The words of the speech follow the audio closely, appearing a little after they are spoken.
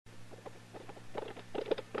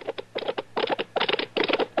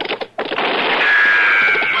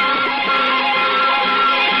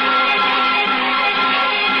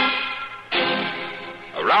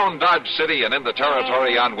Dodge City and in the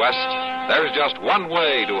territory on West, there's just one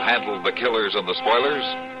way to handle the killers and the spoilers,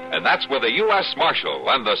 and that's with a U.S. Marshal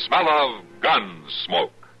and the smell of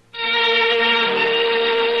Gunsmoke.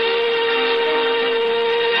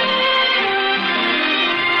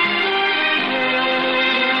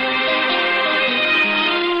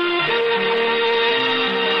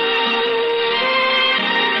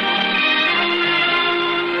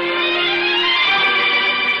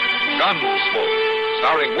 Gunsmoke,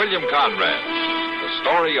 starring William Conrad, the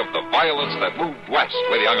story of the violence that moved west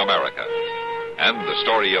with young America, and the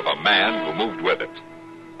story of a man who moved with it.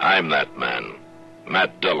 I'm that man,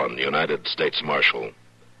 Matt Dillon, United States Marshal.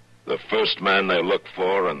 The first man they look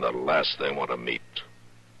for and the last they want to meet.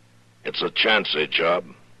 It's a chancy job,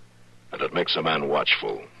 and it makes a man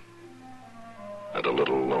watchful and a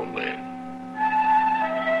little lonely.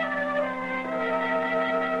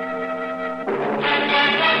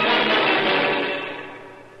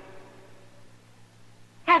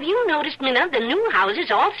 Have you noticed, Minna, the new houses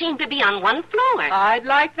all seem to be on one floor? I'd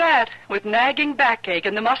like that. With nagging backache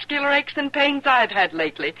and the muscular aches and pains I've had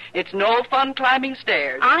lately, it's no fun climbing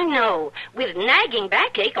stairs. I know. With nagging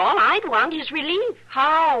backache, all I'd want is relief.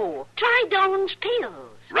 How? Try Doan's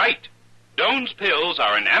pills. Right. Doan's pills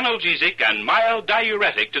are an analgesic and mild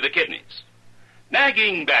diuretic to the kidneys.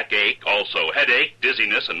 Nagging backache, also headache,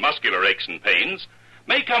 dizziness, and muscular aches and pains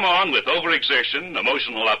may come on with overexertion,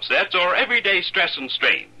 emotional upsets, or everyday stress and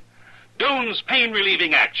strain. Doan's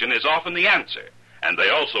pain-relieving action is often the answer, and they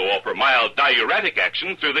also offer mild diuretic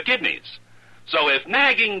action through the kidneys. So if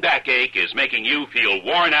nagging backache is making you feel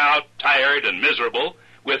worn out, tired, and miserable,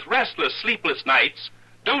 with restless, sleepless nights,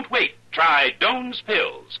 don't wait. Try Doan's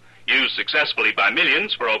pills, used successfully by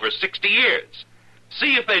millions for over 60 years.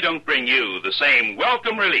 See if they don't bring you the same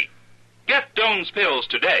welcome relief. Get Doan's pills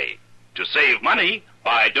today. To save money,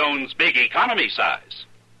 buy Doan's big economy size.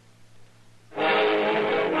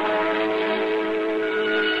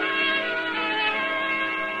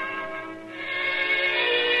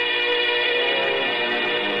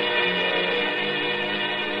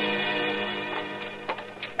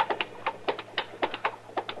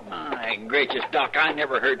 My gracious, Doc, I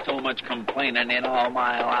never heard so much complaining in all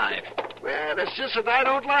my life. Well, it's just that I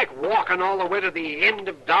don't like walking all the way to the end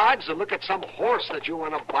of Dodge to look at some horse that you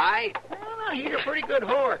want to buy. Well, he's a pretty good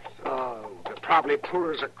horse. Oh, probably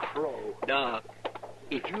poor as a crow. Doc,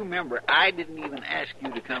 if you remember, I didn't even ask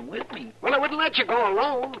you to come with me. Well, I wouldn't let you go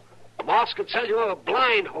alone. Moss could sell you a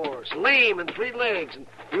blind horse, lame and 3 legs, and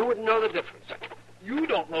you wouldn't know the difference. You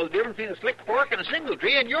don't know the difference between a slick fork and a single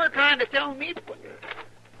tree, and you're trying to tell me to put...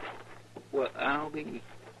 Well, I'll be...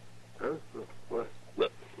 Huh? What?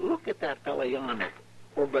 Look at that fella yonder,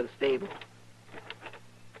 over by the stable.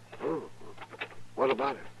 Oh, what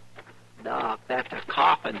about it? Doc, that's a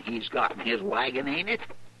coffin he's got in his wagon, ain't it?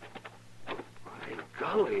 By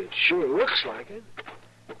golly, it sure looks like it.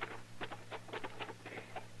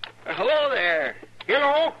 Hello there.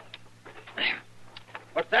 Hello.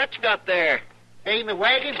 What's that you got there? Hey, my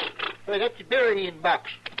wagon? Well, that's a burying box.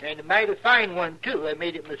 And a mighty fine one, too. I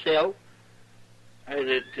made it myself.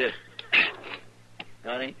 Is it,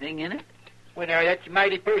 got anything in it? Well, now, that's a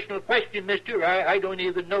mighty personal question, mister. I don't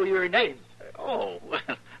even know your name. Oh,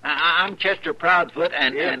 well, I'm Chester Proudfoot,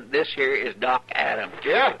 and this here is Doc Adams.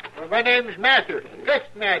 Yeah? Well, my name's Mather. Gus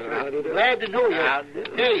Mather. Glad to know you. How do.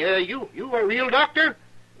 Hey, you a real doctor?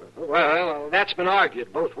 Well, that's been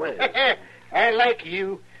argued both ways. I like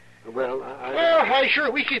you. Well, I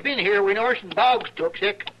sure wish you'd been here when Orson Boggs took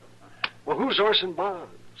sick. Well, who's Orson Boggs?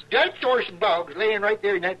 That's Orson Boggs, laying right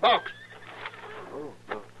there in that box. Oh,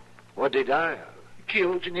 well, what'd he die of?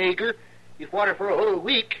 Killed an acre. He fought her for a whole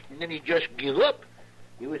week, and then he just give up.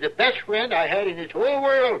 He was the best friend I had in this whole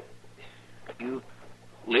world. You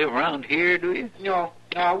live around here, do you? No,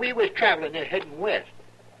 we was traveling there heading west.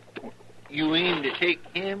 You aim to take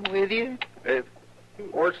him with you?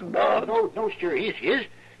 Orson Boggs? No, sir.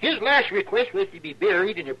 His last request was to be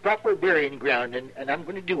buried in a proper burying ground, and I'm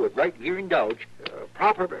going to do it right here in Dodge.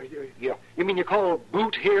 Proper? Yeah. You mean you call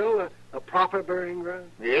Boot Hill a proper burying ground?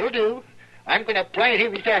 It'll do. I'm going to plant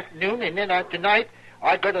him this afternoon, and then tonight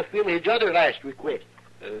I've got to fill his other last request.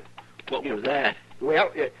 What was that?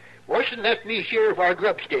 Well, Orson left me share of our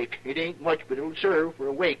grub stake. It ain't much, but it'll serve for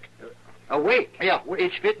a wake. A wake? Yeah, well,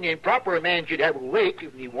 it's fitting and proper a man should have a wake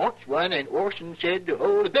if he wants one, and Orson said to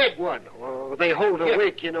hold a big one. Well, they hold a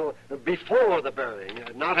wake, before the burying,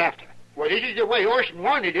 not after. Well, this is the way Orson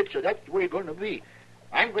wanted it, so that's the way it's going to be.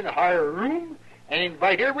 I'm going to hire a room and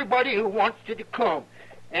invite everybody who wants to come.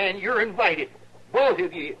 And you're invited. Both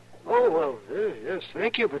of you. Oh, well, yes,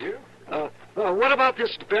 thank you, but What about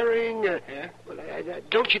this burying? Yeah?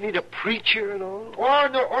 Don't you need a preacher and all? Oh,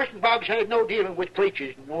 no, Orson Boggs had no dealing with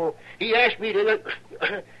preachers. No, he asked me to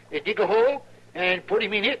dig a hole and put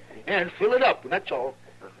him in it and fill it up, and that's all.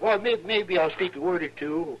 Well, maybe I'll speak a word or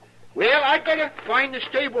two. Well, I gotta find the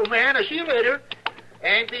stable man. I'll see you later.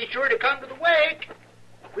 And be sure to come to the wake.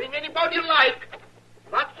 Bring anybody you like.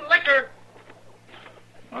 Lots of liquor.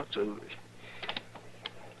 Absolutely.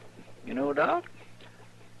 You know, Doc,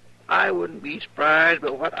 I wouldn't be surprised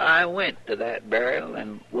but what I went to that burial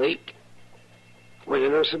and wake. Well, you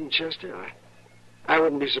know something, Chester? I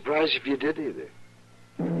wouldn't be surprised if you did either.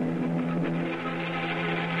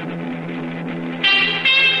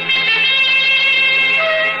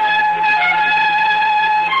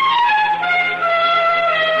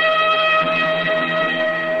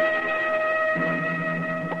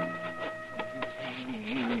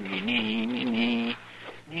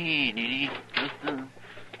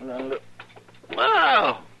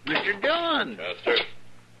 Wow, Mr. Dillon. Yes, sir.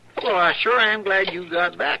 Well, I sure am glad you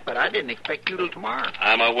got back, but I didn't expect you till tomorrow.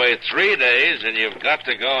 I'm away 3 days, and you've got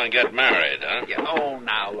to go and get married, huh? Yeah, oh,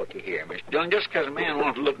 now, looky here, Mr. Dillon. Just because a man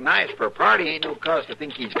wants to look nice for a party ain't no cause to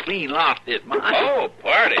think he's clean lost his mind. Oh,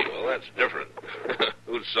 party. Well, that's different.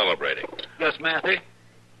 Who's celebrating? Gus Mather,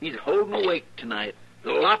 he's holding a wake tonight.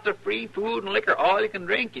 Lots of free food and liquor, all you can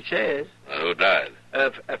drink, he says. Who died?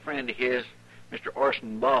 A friend of his, Mr.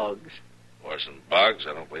 Orson Boggs. Orson Boggs?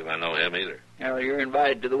 I don't believe I know him either. Well, you're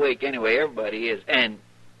invited to the wake anyway. Everybody is. And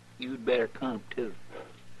you'd better come, too.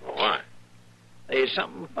 Why? There's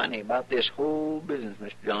something funny about this whole business,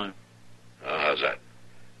 Mr. John. Oh, how's that?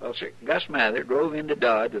 Well, sir, Gus Mather drove into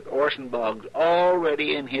Dodge with Orson Boggs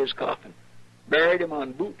already in his coffin. Buried him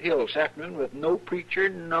on Boot Hill this afternoon with no preacher,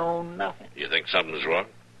 no nothing. You think something's wrong?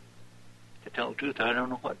 To tell the truth, I don't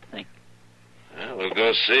know what to think. Well, we'll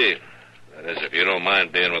go see. That is, if you don't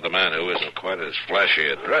mind being with a man who isn't quite as flashy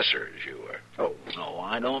a dresser as you are. Oh, no,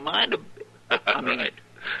 I don't mind a bit. I mean... Right.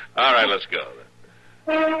 All right, let's go then.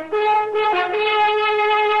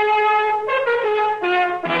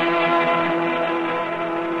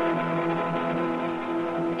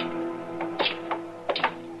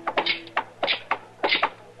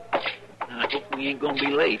 I hope we ain't going to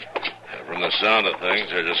be late. From the sound of things,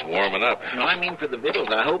 they're just warming up. No, I mean for the victuals.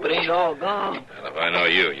 I hope it ain't all gone. And if I know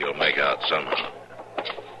you, you'll make out somehow.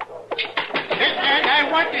 And I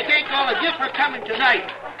want to thank all of you for coming tonight.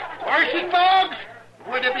 Orson Boggs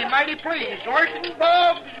would have been mighty pleased. Orson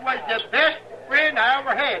Boggs was the best friend I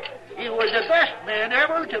ever had. He was the best man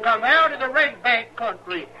ever to come out of the Red Bank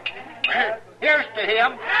country. Here's to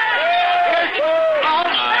him. Here's to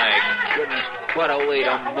My goodness, what a way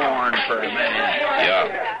to mourn for a man.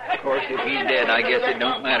 Yeah. Of course, if he's dead, I guess it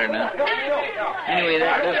don't matter now. Anyway,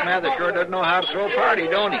 that Gus Mather sure doesn't know how to throw a party,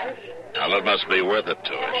 don't he? Well, it must be worth it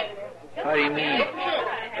to him. How do you mean?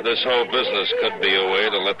 This whole business could be a way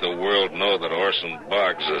to let the world know that Orson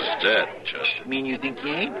Boggs is dead, Chester. Mean you think he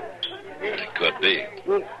ain't? It could be.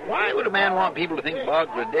 Well, why would a man want people to think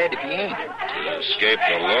Boggs was dead if he ain't? To escape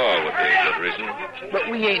the law would be a good reason.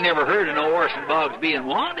 But we ain't never heard of no Orson Boggs being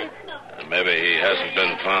wanted. Maybe he hasn't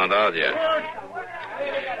been found out yet.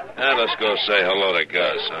 Now, let's go say hello to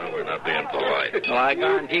Gus, huh? We're not being polite. Well, I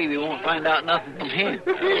guarantee we won't find out nothing from him.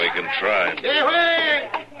 Well, we can try. Hey,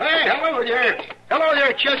 hello there. Hello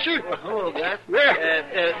there, Chester. Well, hello, Gus.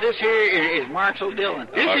 This here is Marshall Dillon.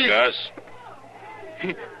 Hello, Gus.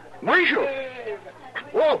 Marshall.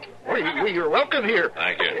 Whoa, well, you're welcome here.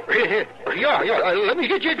 Thank you. Yeah, let me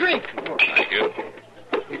get you a drink. Thank you.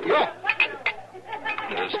 Yeah.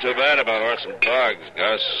 It's too bad about Orson Boggs,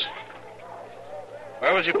 Gus.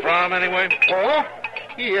 Where was your prom, anyway? Oh,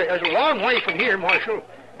 it's a long way from here, Marshal.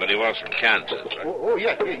 But he was from Kansas, right? Oh,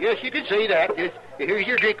 yes, you could say that. Here's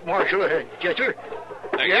your drink, Marshal. Chester.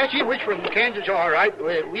 Yes, he was from Kansas, all right.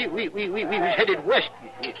 We was headed west,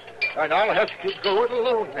 and I'll have to go it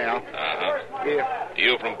alone now. Uh-huh. Yeah.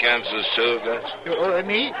 You from Kansas, too, Gus?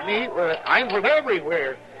 Me, I'm from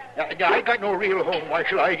everywhere. I got no real home,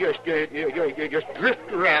 Marshal. I just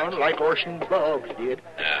drift around like Orson Boggs did.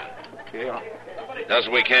 Yeah. Just as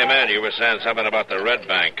we came in, you were saying something about the Red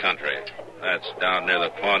Bank country. That's down near the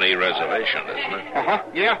Pawnee Reservation, isn't it? Uh-huh,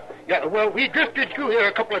 yeah. Well, we drifted through there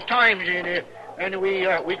a couple of times, and we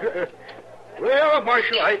well,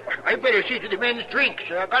 Marshal, I better see to the men's drinks.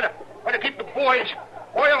 I gotta keep the boys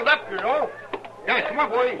oiled up, you know. Yeah, come on,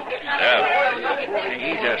 boys. Yeah.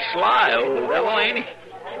 He's a sly old devil, ain't he?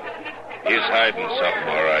 He's hiding something,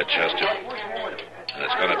 all right, Chester. And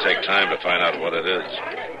it's going to take time to find out what it is.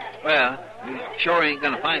 Well, we sure ain't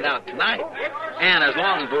going to find out tonight. And as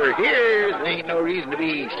long as we're here, there ain't no reason to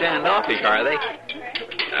be standoffish, are they?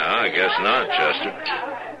 No, I guess not, Chester.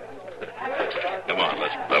 Come on,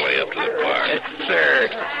 let's belly up to the bar. Yes, sir.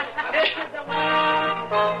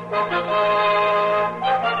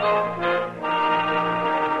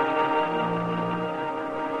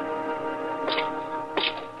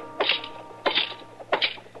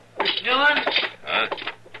 Mr. Dillon? Huh?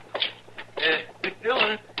 Mr.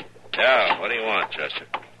 Dillon? Yeah, what do you want, Chester?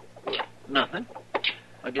 Nothing.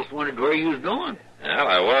 I just wondered where you was going. Well,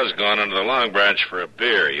 I was going into the Long Branch for a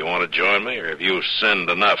beer. You want to join me, or have you sinned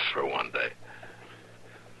enough for one day?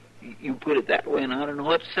 You put it that way, and I don't know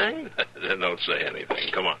what to say. Then don't say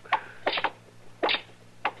anything. Come on.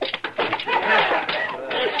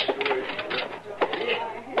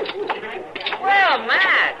 Well,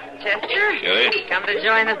 Matt, Chester. Kitty? Come to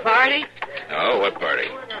join the party? Oh, what party?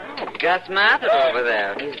 Gus Mather over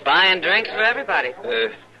there. He's buying drinks for everybody.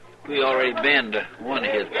 We already been to one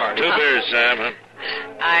of his parties. 2 beers, Sam, huh?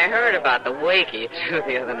 I heard about the wakey, too,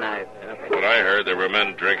 the other night. What I heard, there were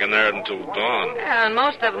men drinking there until dawn. Yeah, and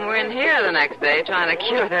most of them were in here the next day trying to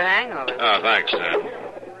cure their hangovers. Oh, thanks, Sam.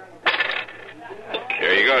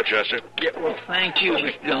 Here you go, Chester. Yeah, well, thank you,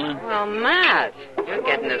 Mr. Dillon. Well, Matt, you're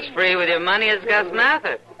getting as free with your money as Gus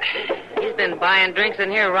Mather. He's been buying drinks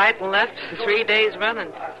in here right and left 3 days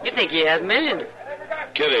running. You'd think he has millions.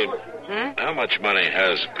 Kitty, how much money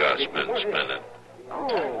has Gus been spending?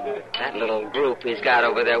 Oh, that little group he's got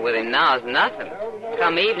over there with him now is nothing.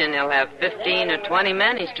 Come evening, he'll have 15 or 20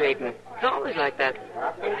 men he's treating. It's always like that.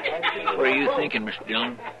 What are you thinking, Mr.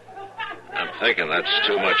 Dillon? I'm thinking that's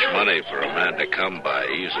too much money for a man to come by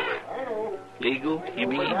easily. Legal, you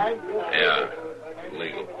mean? Yeah,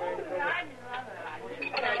 legal.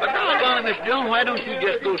 But doggone it, Mr. Dillon, why don't you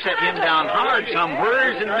just go set him down hard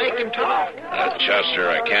somewheres and make him talk? Chester,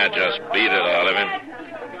 I can't just beat it out of him.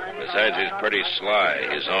 Besides, he's pretty sly.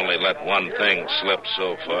 He's only let one thing slip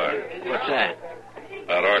so far. What's that?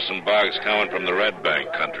 About Orson Boggs coming from the Red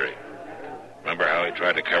Bank country. Remember how he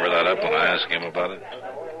tried to cover that up when I asked him about it?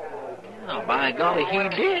 Oh, by golly, he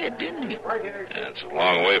did, didn't he? Yeah, it's a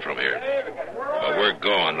long way from here. But we're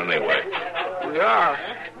going anyway. We are.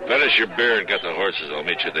 Finish your beer and get the horses. I'll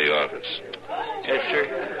meet you at the office. Yes,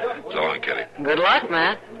 sir. So long, Kitty. Good luck,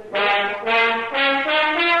 Matt.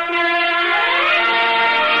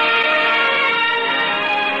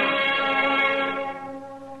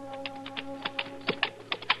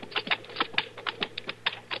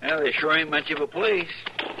 Well, there sure ain't much of a place.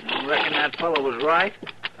 I reckon that fellow was right.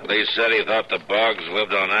 Lee said he thought the Boggs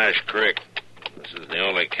lived on Ash Creek. This is the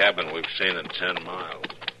only cabin we've seen in 10 miles.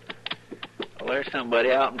 Well, there's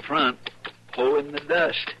somebody out in front, hoeing the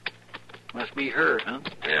dust. Must be her, huh?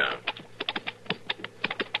 Yeah.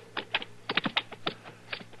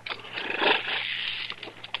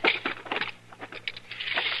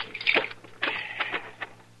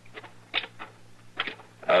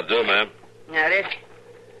 How'd do, ma'am? Howdy.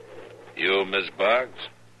 You, Miss Boggs?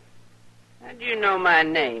 How do you know my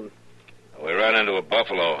name? We ran into a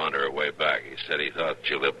buffalo hunter way back. He said he thought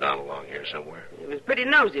you lived down along here somewhere. He was pretty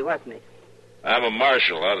nosy, wasn't he? I'm a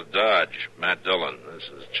marshal out of Dodge, Matt Dillon. This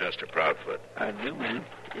is Chester Proudfoot. I do, man.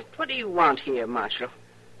 Just what do you want here, Marshal?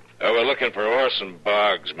 We're looking for Orson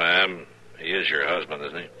Boggs, ma'am. He is your husband,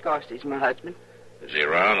 isn't he? Of course he's my husband. Is he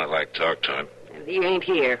around? I'd like to talk to him. And he ain't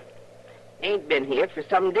here. Ain't been here for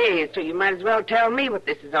some days, so you might as well tell me what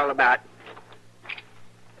this is all about.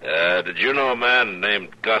 Did you know a man named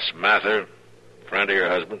Gus Mather, friend of your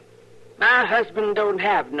husband? My husband don't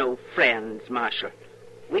have no friends, Marshal.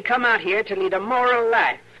 We come out here to lead a moral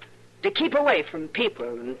life, to keep away from people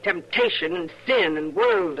and temptation and sin and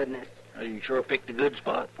worldliness. You sure picked a good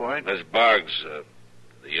spot for it. Miss Boggs,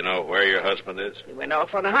 do you know where your husband is? He went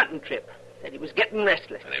off on a hunting trip. Said he was getting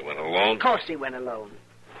restless. And he went alone? Of course he went alone.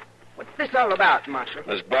 What's this all about, Marshal?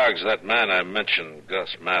 Miss Boggs, that man I mentioned,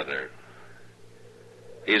 Gus Mather,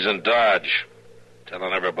 he's in Dodge,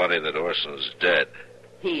 telling everybody that Orson's dead.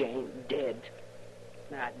 He ain't dead.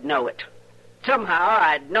 I'd know it. Somehow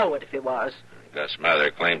I'd know it if he was. Gus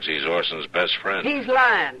Mather claims he's Orson's best friend. He's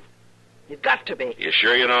lying. He's got to be. You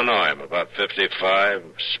sure you don't know him? About 55,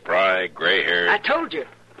 spry, gray-haired. I told you.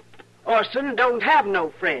 Orson don't have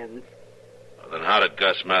no friends. Well, then how did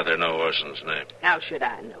Gus Mather know Orson's name? How should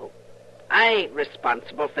I know? I ain't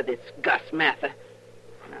responsible for this Gus Mather.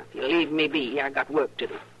 Now, if you leave me be, I got work to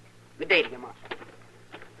do. Good day to you, Marshal.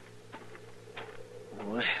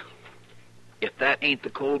 Well, if that ain't the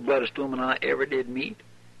cold-bloodedest woman I ever did meet.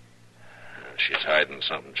 She's hiding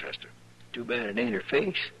something, Chester. Too bad it ain't her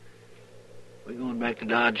face. We going back to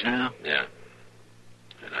Dodge now? Yeah.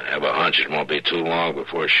 And I have a hunch it won't be too long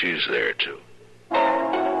before she's there, too.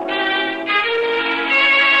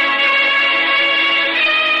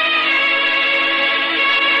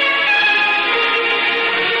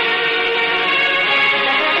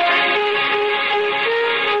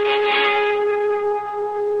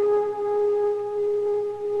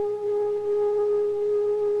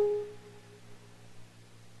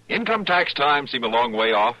 income tax time seem a long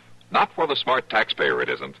way off? Not for the smart taxpayer, it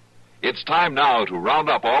isn't. It's time now to round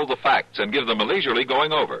up all the facts and give them a leisurely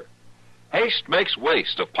going over. Haste makes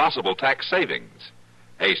waste of possible tax savings.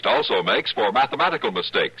 Haste also makes for mathematical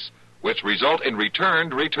mistakes, which result in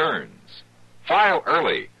returned returns. File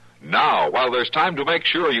early, now, while there's time to make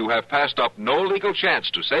sure you have passed up no legal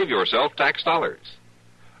chance to save yourself tax dollars.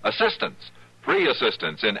 Assistance, free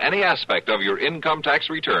assistance in any aspect of your income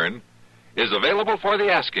tax return, is available for the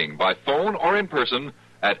asking by phone or in person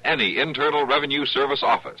at any Internal Revenue Service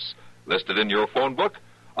office, listed in your phone book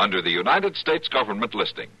under the United States government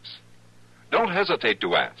listings. Don't hesitate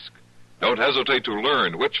to ask. Don't hesitate to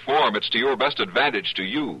learn which form it's to your best advantage to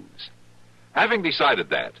use. Having decided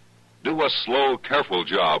that, do a slow, careful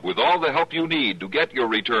job with all the help you need to get your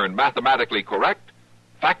return mathematically correct,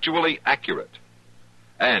 factually accurate.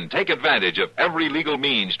 And take advantage of every legal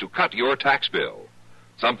means to cut your tax bill,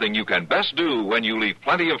 something you can best do when you leave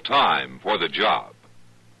plenty of time for the job.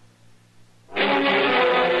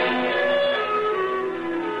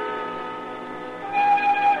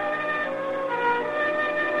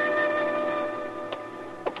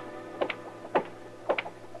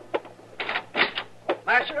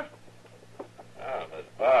 Marshal? Ah, Miss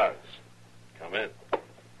Boggs. Come in.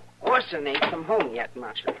 Orson ain't come home yet,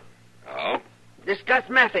 Marshal. Oh? This Gus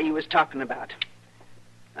Mather you was talking about.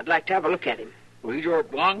 I'd like to have a look at him. Well, he's over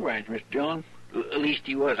at Long Branch, Mr. Jones. At least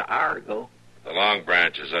he was an hour ago. The Long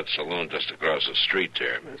Branch is that saloon just across the street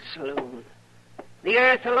there. The saloon. The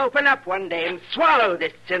earth will open up one day and swallow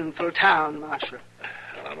this sinful town, Marshal.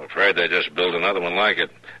 I'm afraid they just built another one like it.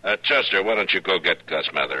 Chester, why don't you go get Gus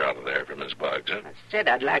Mather out of there for Miss Boggs, huh? I said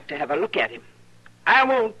I'd like to have a look at him. I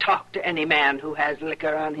won't talk to any man who has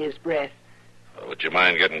liquor on his breath. Well, would you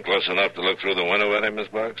mind getting close enough to look through the window at him, Miss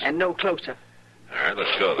Boggs? And no closer. All right,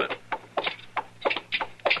 let's go then.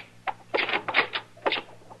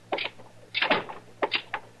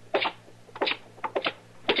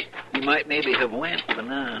 He might maybe have went, but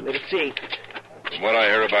now. We'll see. From what I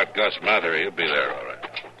hear about Gus Mather, he'll be there, all right.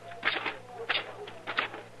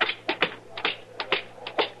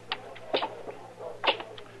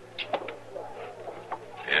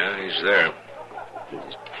 Yeah, he's there.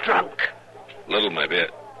 He's drunk. Little, maybe.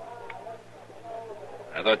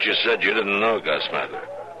 I thought you said you didn't know Gus Mather.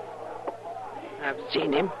 I've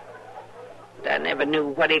seen him. But I never knew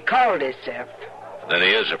what he called himself. Then he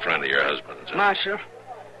is a friend of your husband's, huh? Marshal,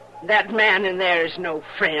 that man in there is no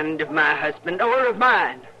friend of my husband or of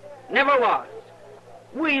mine. Never was.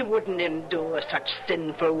 We wouldn't endure such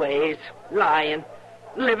sinful ways, lying,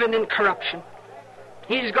 living in corruption.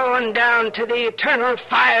 He's going down to the eternal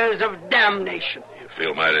fires of damnation. You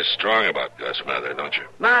feel mighty strong about Gus Mather, don't you?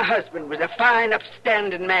 My husband was a fine,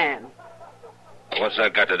 upstanding man. What's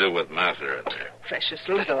that got to do with Mather in there? Precious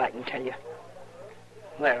little, I can tell you.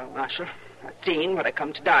 Well, Marshal, I've seen what I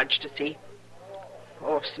come to Dodge to see.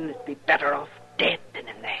 Orson would be better off dead than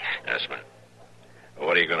in there. Yes, ma'am. Well,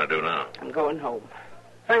 what are you going to do now? I'm going home.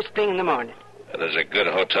 First thing in the morning. There's a good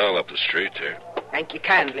hotel up the street here. Thank you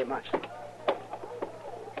kindly, Marshal.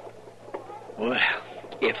 Well,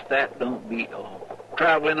 if that don't beat all.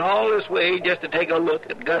 Traveling all this way just to take a look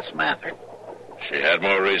at Gus Mather. She had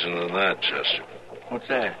more reason than that, Chester. What's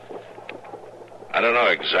that? I don't know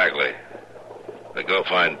exactly. But go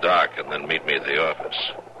find Doc and then meet me at the office.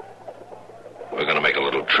 We're going to make a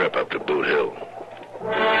little trip up to Boot Hill.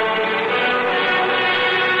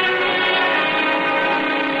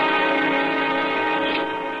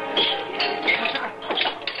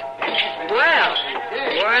 Well,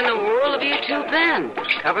 where in the world have you two been?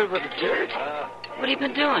 Covered with dirt? What have you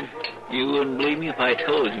been doing? You wouldn't believe me if I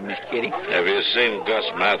told you, Miss Kitty. Have you seen Gus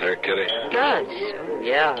Mather, Kitty? Gus? Oh,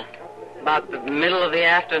 yeah. About the middle of the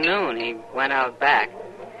afternoon, he went out back.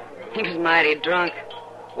 He was mighty drunk.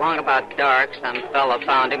 Long about dark, some fella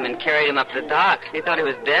found him and carried him up to the docks. He thought he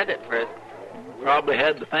was dead at first. Probably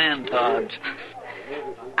had the fan tods.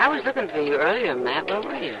 I was looking for you earlier, Matt. Where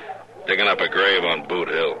were you? Digging up a grave on Boot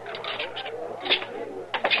Hill. Come on, Chester.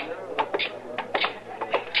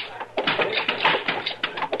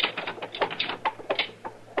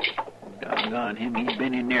 Doggone him, he's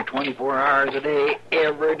been in there 24 hours a day,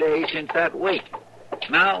 every day since that wake.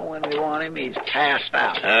 Now, when we want him, he's passed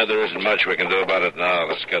out. There isn't much we can do about it now.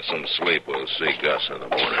 Let's get some sleep. We'll see Gus in the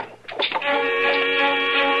morning.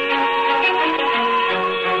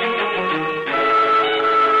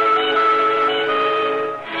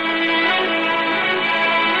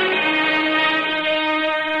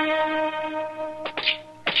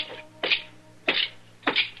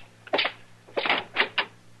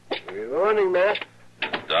 Good morning, Matt.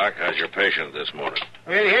 Doc, how's your patient this morning?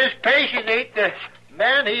 Well, his patient ain't the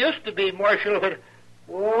man he used to be, Marshal, but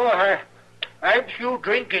Oh, I'm through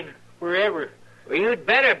drinking forever. Well, you'd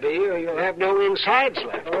better be, or you'll have no insides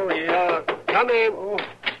left. Oh, yeah. Come in. Oh.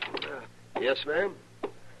 Yes, ma'am?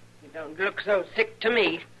 You don't look so sick to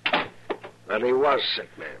me. Well, he was sick,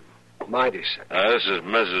 ma'am. Mighty sick. This is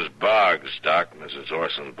Mrs. Boggs, Doc. Mrs.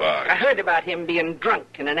 Orson Boggs. I heard about him being drunk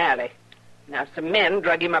in an alley. Now, some men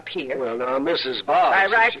drug him up here. Well, now, Mrs. Boggs... By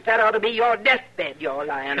rights, that ought to be your deathbed you're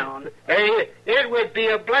lying on. Hey, it would be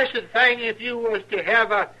a blessed thing if you was to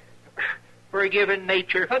have a forgiving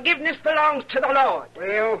nature. Forgiveness belongs to the Lord.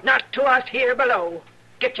 Well, not to us here below.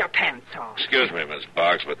 Get your pants on. Excuse me, Miss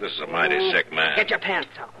Boggs, but this is a mighty sick man. Get your pants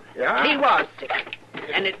on. Yeah? He was sick,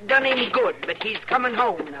 and it done him good, but he's coming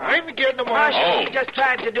home now. I'm getting them on. Marshal, he just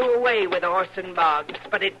tried to do away with Orson Boggs,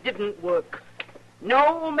 but it didn't work.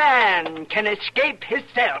 No man can escape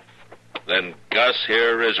himself. Then Gus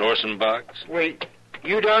here is Orson Boggs? Wait,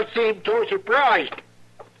 you don't seem too surprised.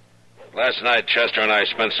 Last night, Chester and I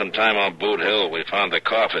spent some time on Boot Hill. We found the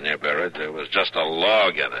coffin you buried. There was just a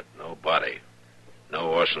log in it. No body.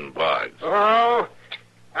 No Orson Boggs. Oh,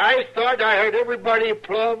 I thought I heard everybody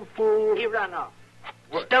plumb fool. He run off.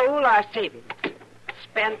 Stole our savings.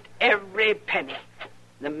 Spent every penny.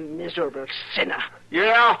 The miserable sinner.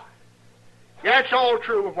 Yeah, that's all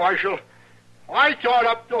true, Marshal. I thought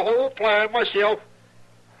up the whole plan myself.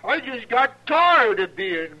 I just got tired of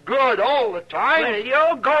being good all the time. Well,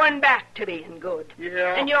 you're going back to being good.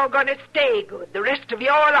 Yeah. And you're going to stay good the rest of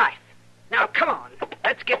your life. Now, come on.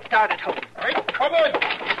 Let's get started home. All right, come on.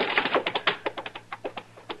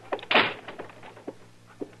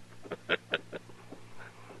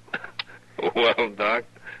 Well, Doc,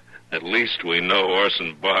 at least we know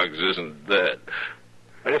Orson Boggs isn't dead.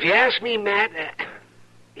 But if you ask me, Matt,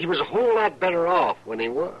 he was a whole lot better off when he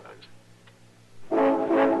was.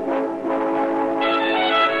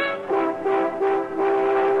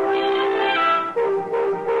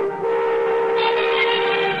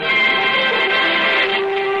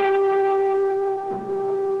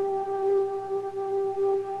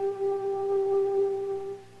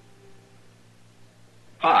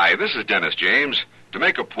 Hi, this is Dennis James to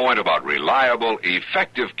make a point about reliable,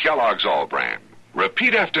 effective Kellogg's All Brand.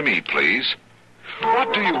 Repeat after me, please.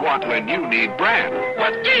 What do you want when you need brand?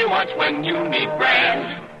 What do you want when you need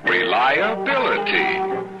brand? Reliability.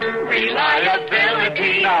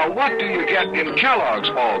 Reliability. Now, what do you get in Kellogg's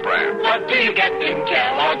All Brand? What do you get in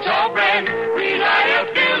Kellogg's All Brand?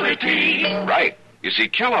 Reliability. Right. You see,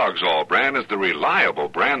 Kellogg's All Brand is the reliable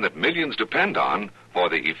brand that millions depend on for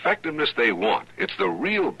the effectiveness they want. It's the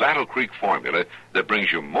real Battle Creek formula that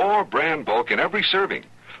brings you more brand bulk in every serving.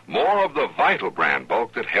 More of the vital brand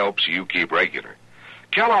bulk that helps you keep regular.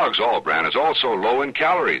 Kellogg's All Brand is also low in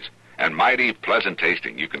calories and mighty pleasant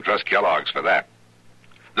tasting. You can trust Kellogg's for that.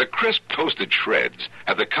 The crisp toasted shreds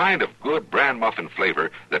have the kind of good bran muffin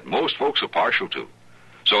flavor that most folks are partial to.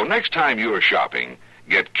 So next time you are shopping,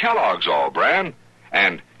 get Kellogg's All Brand,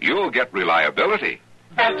 and you'll get reliability.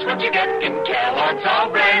 That's what you get in Kellogg's All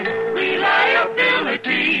Brand.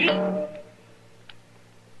 Reliability.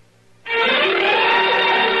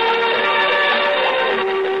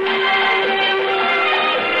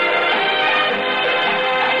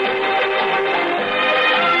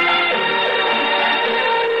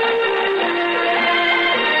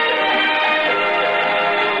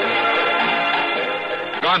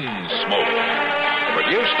 Gunsmoke.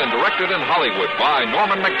 Produced and directed in Hollywood by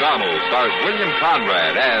Norman Macdonald, stars William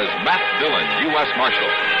Conrad as Matt Dillon, U.S. Marshal.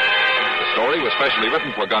 The story was specially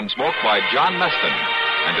written for Gunsmoke by John Meston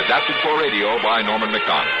and adapted for radio by Norman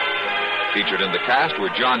Macdonald. Featured in the cast were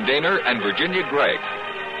John Daner and Virginia Gregg.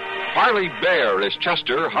 Harley Bear is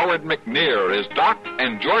Chester, Howard McNear is Doc,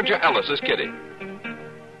 and Georgia Ellis is Kitty.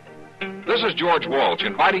 This is George Walsh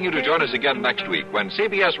inviting you to join us again next week when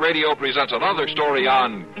CBS Radio presents another story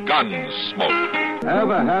on Gunsmoke.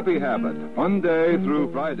 Have a happy habit. Monday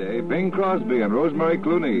through Friday, Bing Crosby and Rosemary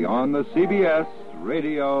Clooney on the CBS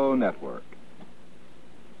Radio Network.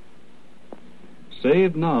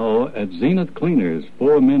 Save now at Zenith Cleaners.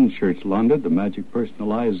 4 men's shirts laundered the magic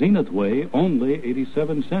personalized Zenith way, only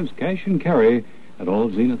 87 cents cash and carry at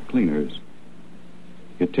all Zenith Cleaners.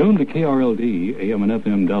 You're tuned to KRLD, AM and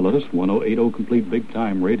FM Dallas, 1080 complete big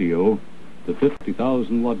time radio, the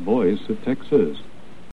 50,000 watt voice of Texas.